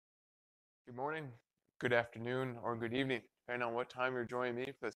Good morning, good afternoon, or good evening, depending on what time you're joining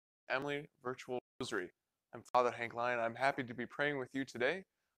me for this family virtual rosary. I'm Father Hank Lyon. I'm happy to be praying with you today.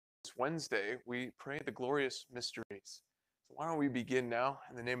 It's Wednesday. We pray the glorious mysteries. So why don't we begin now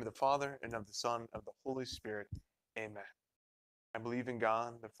in the name of the Father, and of the Son, and of the Holy Spirit. Amen. I believe in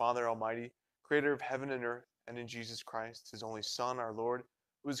God, the Father Almighty, creator of heaven and earth, and in Jesus Christ, his only Son, our Lord,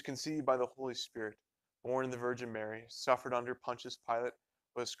 who was conceived by the Holy Spirit, born of the Virgin Mary, suffered under Pontius Pilate,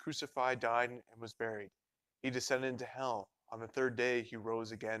 was crucified, died, and was buried. He descended into hell. On the third day he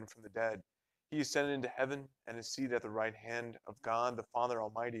rose again from the dead. He ascended into heaven and is seated at the right hand of God, the Father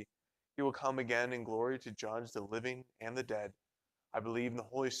Almighty. He will come again in glory to judge the living and the dead. I believe in the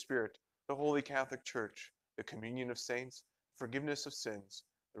Holy Spirit, the Holy Catholic Church, the communion of saints, forgiveness of sins,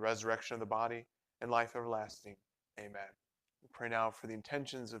 the resurrection of the body, and life everlasting. Amen. We pray now for the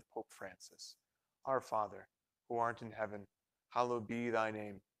intentions of Pope Francis. Our Father, who art in heaven, hallowed be thy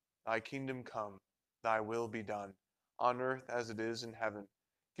name. Thy kingdom come, thy will be done, on earth as it is in heaven.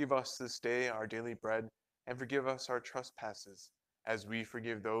 Give us this day our daily bread, and forgive us our trespasses, as we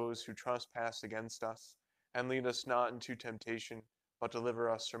forgive those who trespass against us. And lead us not into temptation, but deliver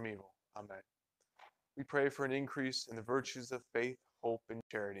us from evil. Amen. We pray for an increase in the virtues of faith, hope, and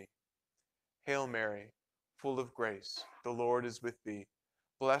charity. Hail Mary, full of grace, the Lord is with thee.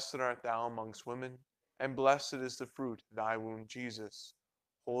 Blessed art thou amongst women, and blessed is the fruit of thy womb, Jesus.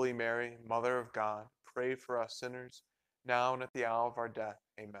 Holy Mary, Mother of God, pray for us sinners, now and at the hour of our death.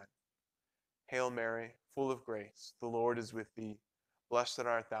 Amen. Hail Mary, full of grace, the Lord is with thee. Blessed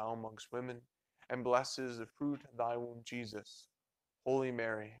art thou amongst women, and blessed is the fruit of thy womb, Jesus. Holy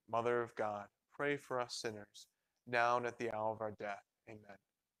Mary, Mother of God, pray for us sinners, now and at the hour of our death. Amen.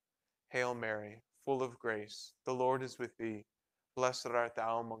 Hail Mary, full of grace, the Lord is with thee. Blessed art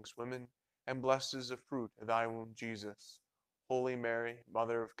thou amongst women, and blessed is the fruit of thy womb, Jesus. Holy Mary,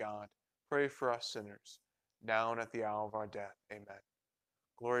 Mother of God, pray for us sinners, now and at the hour of our death. Amen.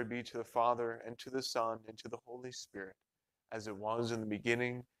 Glory be to the Father, and to the Son, and to the Holy Spirit, as it was in the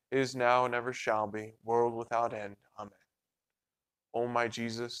beginning, is now, and ever shall be, world without end. Amen. O my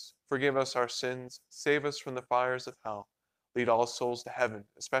Jesus, forgive us our sins, save us from the fires of hell, lead all souls to heaven,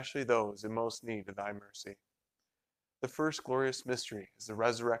 especially those in most need of thy mercy. The first glorious mystery is the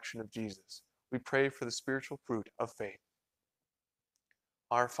resurrection of Jesus. We pray for the spiritual fruit of faith.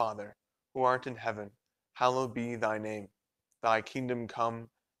 Our Father, who art in heaven, hallowed be thy name. Thy kingdom come,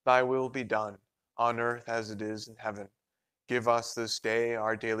 thy will be done, on earth as it is in heaven. Give us this day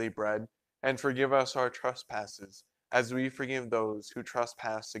our daily bread, and forgive us our trespasses, as we forgive those who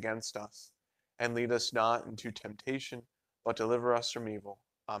trespass against us. And lead us not into temptation, but deliver us from evil.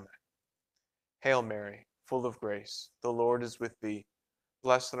 Amen. Hail Mary, full of grace, the Lord is with thee.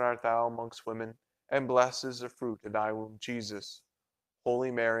 Blessed art thou amongst women, and blessed is the fruit of thy womb, Jesus.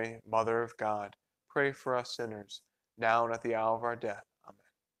 Holy Mary, Mother of God, pray for us sinners, now and at the hour of our death. Amen.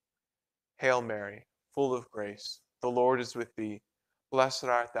 Hail Mary, full of grace, the Lord is with thee. Blessed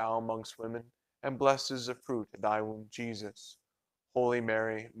art thou amongst women, and blessed is the fruit of thy womb, Jesus. Holy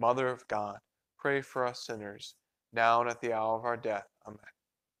Mary, Mother of God, pray for us sinners, now and at the hour of our death. Amen.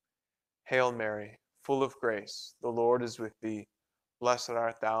 Hail Mary, full of grace, the Lord is with thee. Blessed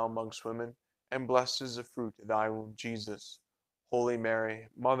art thou amongst women, and blessed is the fruit of thy womb, Jesus. Holy Mary,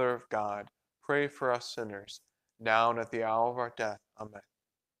 Mother of God, pray for us sinners, now and at the hour of our death. Amen.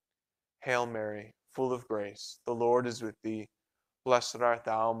 Hail Mary, full of grace, the Lord is with thee. Blessed art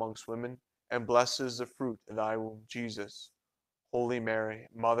thou amongst women, and blessed is the fruit of thy womb, Jesus. Holy Mary,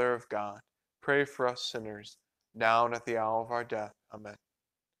 Mother of God, pray for us sinners, now and at the hour of our death. Amen.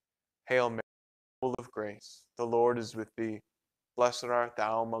 Hail Mary, full of grace, the Lord is with thee. Blessed art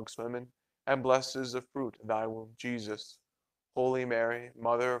thou amongst women, and blessed is the fruit of thy womb, Jesus. Holy Mary,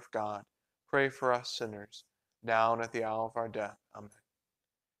 Mother of God, pray for us sinners, now and at the hour of our death. Amen.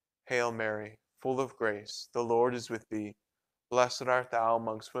 Hail Mary, full of grace, the Lord is with thee. Blessed art thou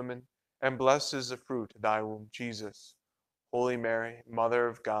amongst women, and blessed is the fruit of thy womb, Jesus. Holy Mary, Mother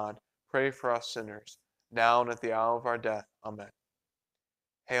of God, pray for us sinners, now and at the hour of our death. Amen.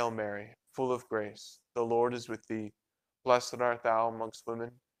 Hail Mary, full of grace, the Lord is with thee. Blessed art thou amongst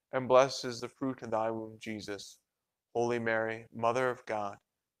women, and blessed is the fruit of thy womb, Jesus. Holy Mary, Mother of God,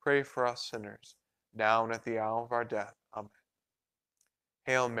 pray for us sinners, now and at the hour of our death. Amen.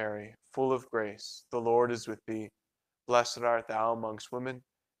 Hail Mary, full of grace, the Lord is with thee. Blessed art thou amongst women,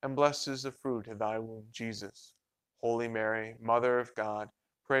 and blessed is the fruit of thy womb, Jesus. Holy Mary, Mother of God,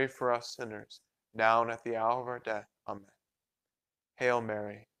 pray for us sinners, now and at the hour of our death. Amen. Hail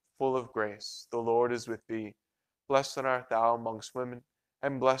Mary, full of grace, the Lord is with thee. Blessed art thou amongst women,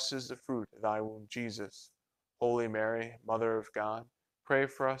 and blessed is the fruit of thy womb, Jesus. Holy Mary, Mother of God, pray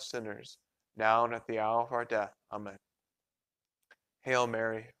for us sinners, now and at the hour of our death. Amen. Hail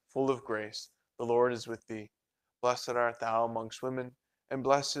Mary, full of grace, the Lord is with thee. Blessed art thou amongst women, and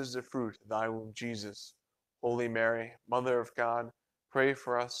blessed is the fruit of thy womb, Jesus. Holy Mary, Mother of God, pray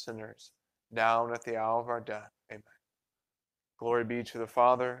for us sinners, now and at the hour of our death. Amen. Glory be to the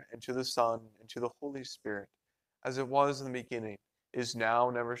Father, and to the Son, and to the Holy Spirit, as it was in the beginning, is now,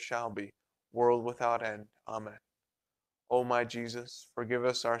 and ever shall be, world without end. Amen. O my Jesus, forgive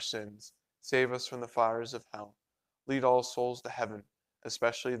us our sins, save us from the fires of hell, lead all souls to heaven,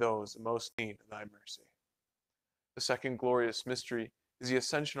 especially those in most need of thy mercy. The second glorious mystery is the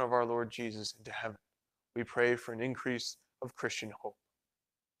ascension of our Lord Jesus into heaven. We pray for an increase of Christian hope.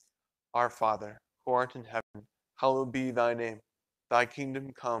 Our Father, who art in heaven, hallowed be thy name. Thy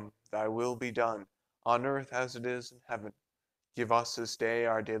kingdom come, thy will be done, on earth as it is in heaven. Give us this day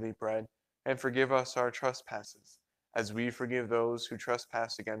our daily bread, and forgive us our trespasses, as we forgive those who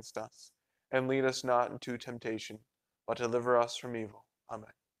trespass against us. And lead us not into temptation, but deliver us from evil.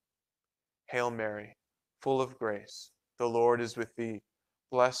 Amen. Hail Mary, full of grace, the Lord is with thee.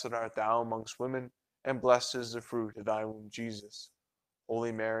 Blessed art thou amongst women, and blessed is the fruit of thy womb, Jesus.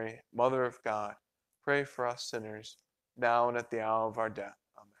 Holy Mary, Mother of God, pray for us sinners, now and at the hour of our death.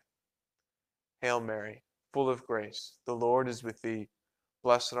 Amen. Hail Mary, full of grace, the Lord is with thee.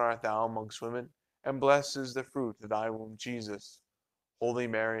 Blessed art thou amongst women, and blessed is the fruit of thy womb, Jesus. Holy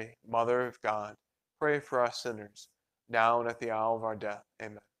Mary, Mother of God, pray for us sinners, now and at the hour of our death.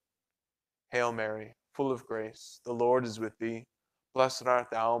 Amen. Hail Mary, full of grace, the Lord is with thee. Blessed art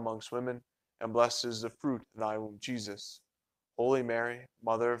thou amongst women, and blessed is the fruit of thy womb, Jesus. Holy Mary,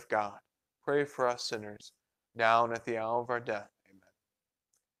 Mother of God, pray for us sinners, now and at the hour of our death. Amen.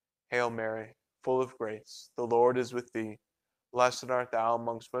 Hail Mary, full of grace, the Lord is with thee. Blessed art thou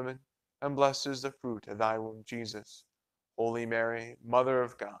amongst women, and blessed is the fruit of thy womb, Jesus. Holy Mary, Mother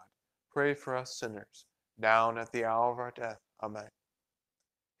of God, pray for us sinners, now and at the hour of our death. Amen.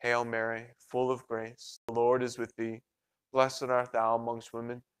 Hail Mary, full of grace, the Lord is with thee. Blessed art thou amongst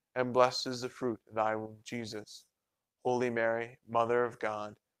women, and blessed is the fruit of thy womb, Jesus. Holy Mary, Mother of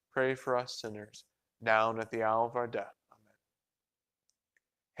God, pray for us sinners, now and at the hour of our death. Amen.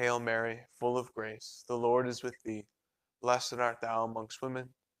 Hail Mary, full of grace, the Lord is with thee. Blessed art thou amongst women,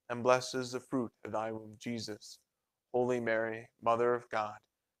 and blessed is the fruit of thy womb, Jesus. Holy Mary, Mother of God,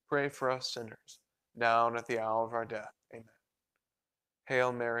 pray for us sinners, now and at the hour of our death. Amen.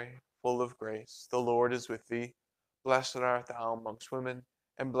 Hail Mary, full of grace, the Lord is with thee. Blessed art thou amongst women,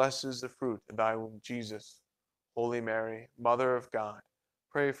 and blessed is the fruit of thy womb, Jesus. Holy Mary, Mother of God,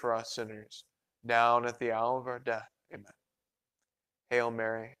 pray for us sinners, now and at the hour of our death. Amen. Hail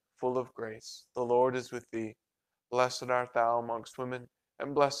Mary, full of grace, the Lord is with thee. Blessed art thou amongst women,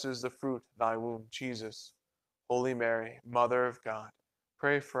 and blessed is the fruit of thy womb, Jesus. Holy Mary, Mother of God,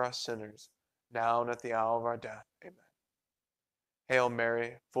 pray for us sinners, now and at the hour of our death. Amen. Hail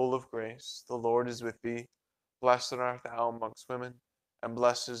Mary, full of grace, the Lord is with thee. Blessed art thou amongst women, and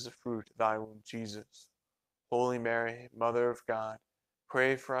blessed is the fruit of thy womb, Jesus. Holy Mary, Mother of God,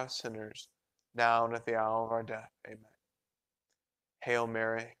 pray for us sinners, now and at the hour of our death. Amen. Hail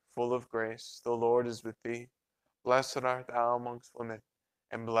Mary, full of grace, the Lord is with thee. Blessed art thou amongst women,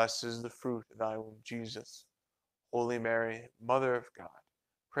 and blessed is the fruit of thy womb, Jesus. Holy Mary, Mother of God,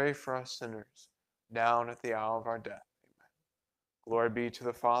 pray for us sinners, now and at the hour of our death. Amen. Glory be to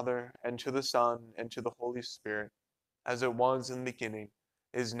the Father, and to the Son, and to the Holy Spirit, as it was in the beginning,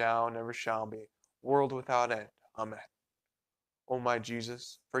 is now, and ever shall be, world without end. Amen. O my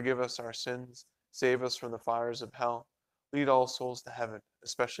Jesus, forgive us our sins, save us from the fires of hell, lead all souls to heaven,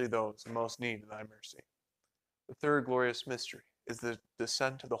 especially those in most need of thy mercy. The third glorious mystery is the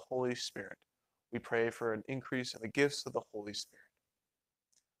descent of the Holy Spirit. We pray for an increase in the gifts of the Holy Spirit.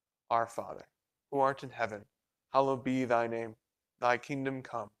 Our Father, who art in heaven, hallowed be thy name. Thy kingdom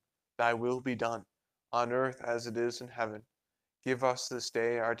come, thy will be done, on earth as it is in heaven. Give us this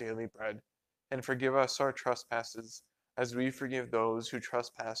day our daily bread, and forgive us our trespasses, as we forgive those who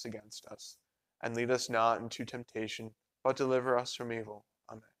trespass against us. And lead us not into temptation, but deliver us from evil.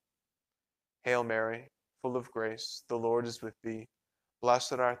 Amen. Hail Mary, full of grace, the Lord is with thee.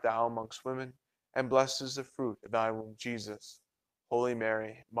 Blessed art thou amongst women, and blessed is the fruit of thy womb, Jesus. Holy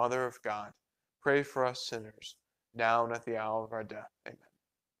Mary, Mother of God, pray for us sinners, now and at the hour of our death. Amen.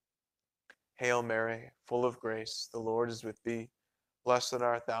 Hail Mary, full of grace, the Lord is with thee. Blessed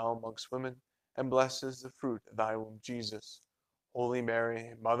art thou amongst women, and blessed is the fruit of thy womb, Jesus. Holy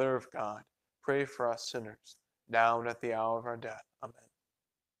Mary, Mother of God, pray for us sinners, now and at the hour of our death. Amen.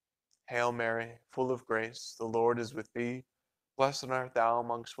 Hail Mary, full of grace, the Lord is with thee. Blessed art thou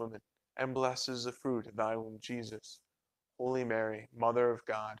amongst women, and blessed is the fruit of thy womb, Jesus. Holy Mary, Mother of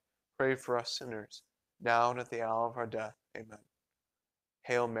God, pray for us sinners, now and at the hour of our death. Amen.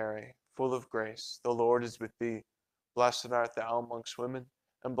 Hail Mary, full of grace, the Lord is with thee. Blessed art thou amongst women,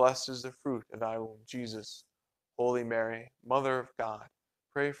 and blessed is the fruit of thy womb, Jesus. Holy Mary, Mother of God,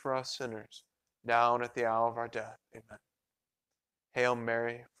 pray for us sinners, now and at the hour of our death. Amen. Hail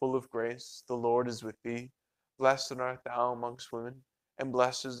Mary, full of grace, the Lord is with thee. Blessed art thou amongst women, and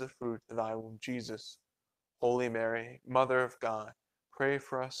blessed is the fruit of thy womb, Jesus. Holy Mary, Mother of God, pray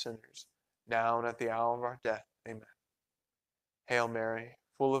for us sinners, now and at the hour of our death. Amen. Hail Mary,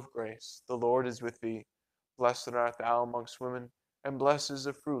 full of grace, the Lord is with thee. Blessed art thou amongst women, and blessed is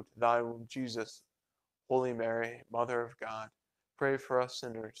the fruit of thy womb, Jesus. Holy Mary, Mother of God, pray for us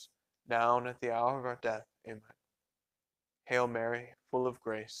sinners, now and at the hour of our death. Amen. Hail Mary, full of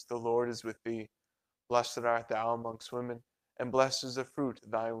grace, the Lord is with thee. Blessed art thou amongst women, and blessed is the fruit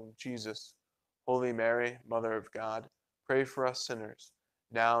of thy womb, Jesus. Holy Mary, Mother of God, pray for us sinners,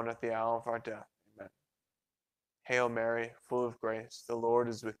 now and at the hour of our death. Amen. Hail Mary, full of grace, the Lord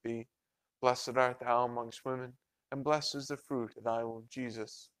is with thee. Blessed art thou amongst women, and blessed is the fruit of thy womb,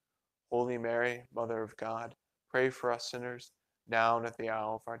 Jesus. Holy Mary, Mother of God, pray for us sinners, now and at the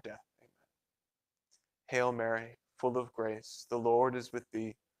hour of our death. Amen. Hail Mary, full of grace, the Lord is with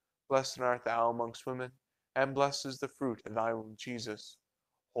thee. Blessed art thou amongst women, and blessed is the fruit of thy womb, Jesus.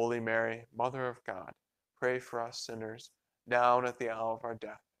 Holy Mary, Mother of God, pray for us sinners, now and at the hour of our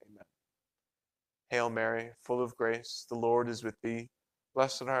death. Amen. Hail Mary, full of grace, the Lord is with thee.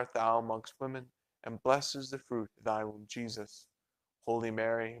 Blessed art thou amongst women, and blessed is the fruit of thy womb, Jesus. Holy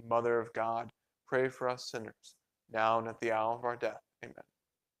Mary, Mother of God, pray for us sinners, now and at the hour of our death. Amen.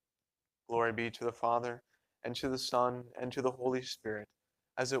 Glory be to the Father, and to the Son, and to the Holy Spirit,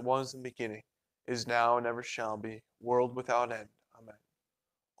 as it was in the beginning, is now, and ever shall be, world without end. Amen.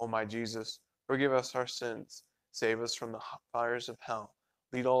 O my Jesus, forgive us our sins, save us from the fires of hell,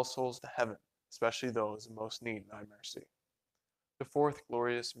 lead all souls to heaven, especially those in most need thy mercy. The fourth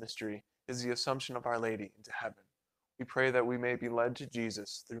glorious mystery is the Assumption of Our Lady into heaven. We pray that we may be led to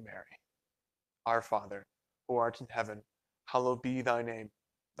Jesus through Mary. Our Father, who art in heaven, hallowed be thy name.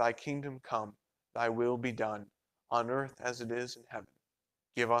 Thy kingdom come, thy will be done, on earth as it is in heaven.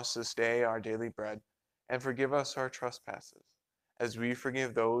 Give us this day our daily bread, and forgive us our trespasses, as we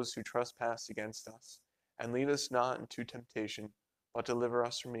forgive those who trespass against us. And lead us not into temptation, but deliver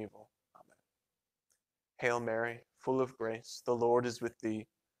us from evil. Amen. Hail Mary, full of grace, the Lord is with thee.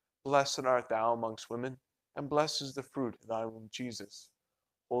 Blessed art thou amongst women, and blessed is the fruit of thy womb, Jesus.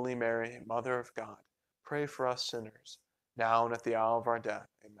 Holy Mary, Mother of God, pray for us sinners, now and at the hour of our death.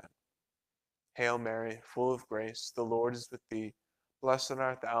 Amen. Hail Mary, full of grace, the Lord is with thee. Blessed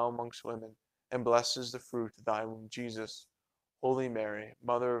art thou amongst women, and blessed is the fruit of thy womb, Jesus. Holy Mary,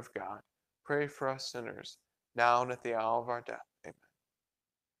 Mother of God, pray for us sinners, now and at the hour of our death. Amen.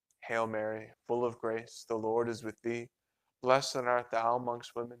 Hail Mary, full of grace, the Lord is with thee. Blessed art thou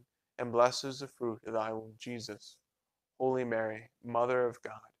amongst women, and blessed is the fruit of thy womb, Jesus. Holy Mary, Mother of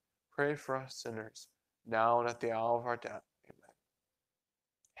God, pray for us sinners, now and at the hour of our death. Amen.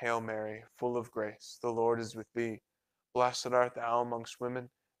 Hail Mary, full of grace, the Lord is with thee. Blessed art thou amongst women,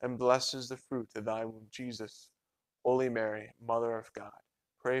 and blessed is the fruit of thy womb, Jesus. Holy Mary, Mother of God,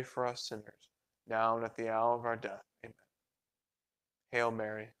 pray for us sinners, now and at the hour of our death. Amen. Hail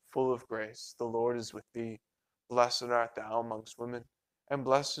Mary, full of grace, the Lord is with thee. Blessed art thou amongst women, and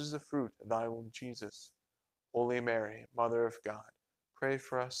blessed is the fruit of thy womb, Jesus. Holy Mary, Mother of God, pray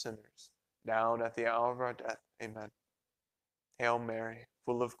for us sinners, now and at the hour of our death. Amen. Hail Mary,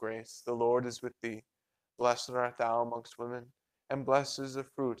 full of grace, the Lord is with thee. Blessed art thou amongst women, and blessed is the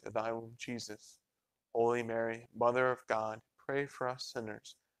fruit of thy womb, Jesus. Holy Mary, Mother of God, pray for us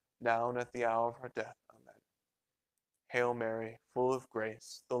sinners, now and at the hour of our death. Amen. Hail Mary, full of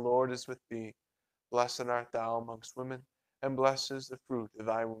grace, the Lord is with thee. Blessed art thou amongst women, and blessed is the fruit of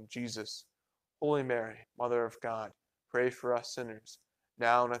thy womb, Jesus. Holy Mary, Mother of God, pray for us sinners,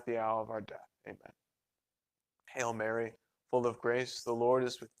 now and at the hour of our death. Amen. Hail Mary, full of grace, the Lord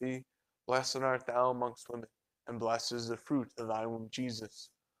is with thee. Blessed art thou amongst women, and blessed is the fruit of thy womb, Jesus.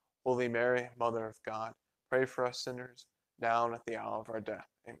 Holy Mary, Mother of God, pray for us sinners, now and at the hour of our death.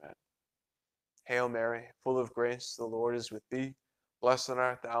 Amen. Hail Mary, full of grace, the Lord is with thee. Blessed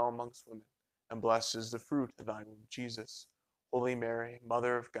art thou amongst women, and blessed is the fruit of thy womb, Jesus. Holy Mary,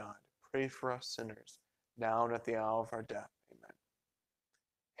 Mother of God, pray for us sinners, now and at the hour of our death. Amen.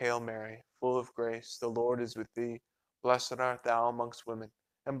 Hail Mary, full of grace, the Lord is with thee. Blessed art thou amongst women,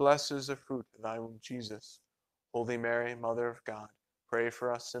 and blessed is the fruit of thy womb, Jesus. Holy Mary, Mother of God, pray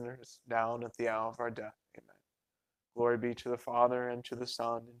for us sinners, now and at the hour of our death. Amen. Glory be to the Father, and to the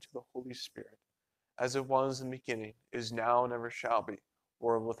Son, and to the Holy Spirit, as it was in the beginning, is now, and ever shall be,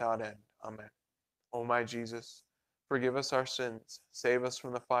 world without end. Amen. O my Jesus, forgive us our sins, save us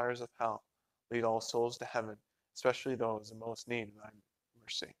from the fires of hell, lead all souls to heaven, especially those in most need of thy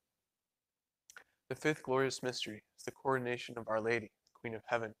mercy. The fifth glorious mystery is the coronation of Our Lady, Queen of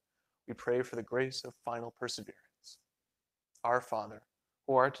Heaven. We pray for the grace of final perseverance. Our Father,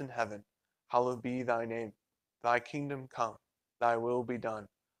 who art in heaven, hallowed be thy name. Thy kingdom come, thy will be done,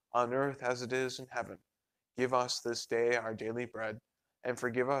 on earth as it is in heaven. Give us this day our daily bread, and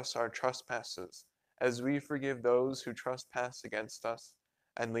forgive us our trespasses, as we forgive those who trespass against us.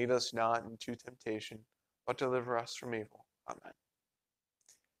 And lead us not into temptation, but deliver us from evil. Amen.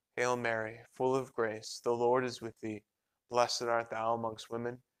 Hail Mary, full of grace, the Lord is with thee. Blessed art thou amongst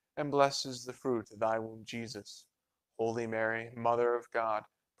women, and blessed is the fruit of thy womb, Jesus. Holy Mary, Mother of God,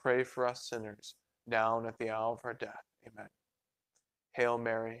 pray for us sinners, now and at the hour of our death. Amen. Hail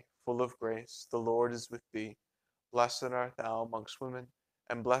Mary, full of grace, the Lord is with thee. Blessed art thou amongst women,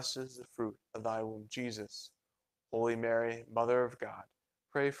 and blessed is the fruit of thy womb, Jesus. Holy Mary, Mother of God,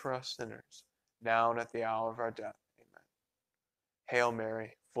 pray for us sinners, now and at the hour of our death. Amen. Hail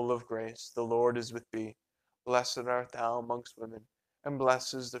Mary, full of grace, the Lord is with thee. Blessed art thou amongst women, and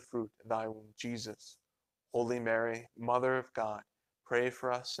blessed is the fruit of thy womb, Jesus. Holy Mary, Mother of God, pray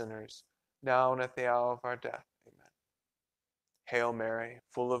for us sinners, now and at the hour of our death. Amen. Hail Mary,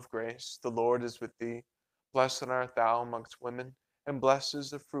 full of grace, the Lord is with thee. Blessed art thou amongst women, and blessed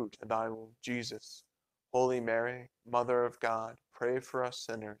is the fruit of thy womb, Jesus. Holy Mary, Mother of God, pray for us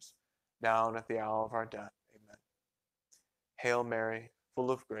sinners, now and at the hour of our death. Amen. Hail Mary,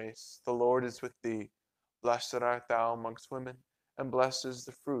 full of grace, the Lord is with thee. Blessed art thou amongst women, and blessed is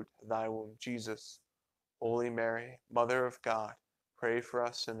the fruit of thy womb, Jesus. Holy Mary, Mother of God, pray for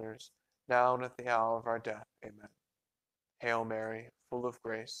us sinners, now and at the hour of our death. Amen. Hail Mary, full of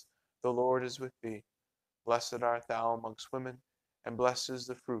grace, the Lord is with thee. Blessed art thou amongst women, and blessed is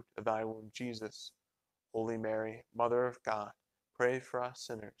the fruit of thy womb, Jesus. Holy Mary, Mother of God, pray for us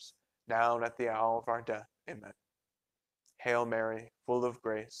sinners, now and at the hour of our death. Amen. Hail Mary, full of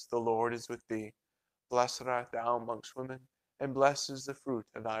grace, the Lord is with thee. Blessed art thou amongst women, and blessed is the fruit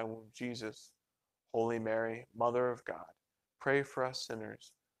of thy womb, Jesus. Holy Mary, Mother of God, pray for us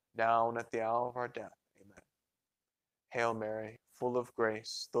sinners, now and at the hour of our death. Amen. Hail Mary, full of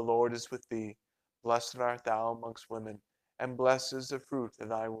grace, the Lord is with thee. Blessed art thou amongst women, and blessed is the fruit of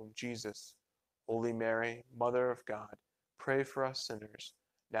thy womb, Jesus. Holy Mary, Mother of God, pray for us sinners,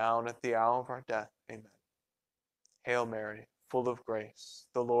 now and at the hour of our death. Amen. Hail Mary, full of grace,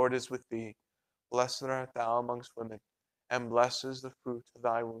 the Lord is with thee. Blessed art thou amongst women, and blessed is the fruit of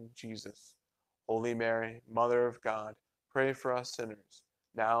thy womb, Jesus. Holy Mary, Mother of God, pray for us sinners,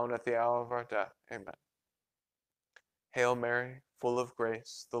 now and at the hour of our death. Amen. Hail Mary, full of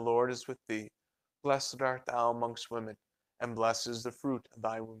grace, the Lord is with thee. Blessed art thou amongst women, and blessed is the fruit of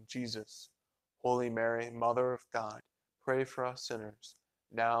thy womb, Jesus. Holy Mary, Mother of God, pray for us sinners,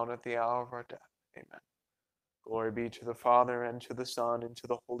 now and at the hour of our death. Amen. Glory be to the Father, and to the Son, and to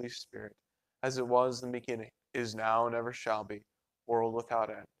the Holy Spirit, as it was in the beginning, is now, and ever shall be, world without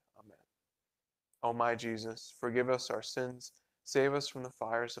end. Amen. O my Jesus, forgive us our sins, save us from the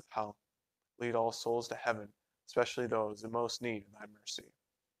fires of hell, lead all souls to heaven, especially those in most need of thy mercy.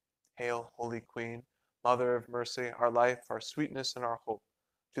 Hail, Holy Queen, Mother of mercy, our life, our sweetness, and our hope.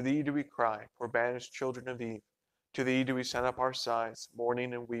 To thee do we cry, poor banished children of Eve. To thee do we send up our sighs,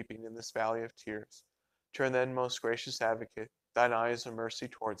 mourning and weeping in this valley of tears. Turn then, most gracious Advocate, thine eyes of mercy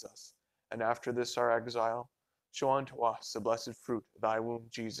towards us, and after this our exile, show unto us the blessed fruit of thy womb,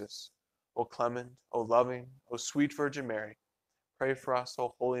 Jesus. O clement, O loving, O sweet Virgin Mary, pray for us,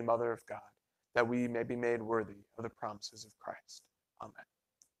 O Holy Mother of God, that we may be made worthy of the promises of Christ. Amen.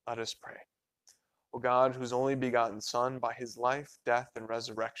 Let us pray. O God, whose only begotten Son, by his life, death, and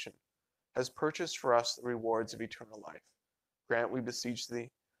resurrection, has purchased for us the rewards of eternal life, grant, we beseech thee,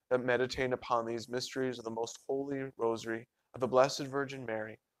 that meditating upon these mysteries of the most holy Rosary of the Blessed Virgin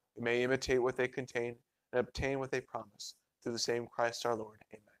Mary, we may imitate what they contain and obtain what they promise, through the same Christ our Lord.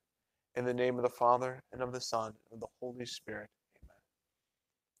 Amen. In the name of the Father, and of the Son, and of the Holy Spirit. Amen.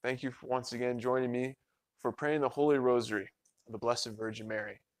 Thank you for once again joining me for praying the Holy Rosary of the Blessed Virgin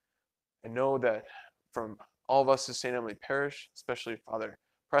Mary. And know that from all of us at St. Emily Parish, especially Father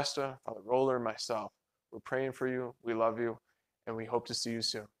Presta, Father Roller, and myself, we're praying for you, we love you, and we hope to see you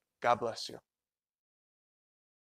soon. God bless you.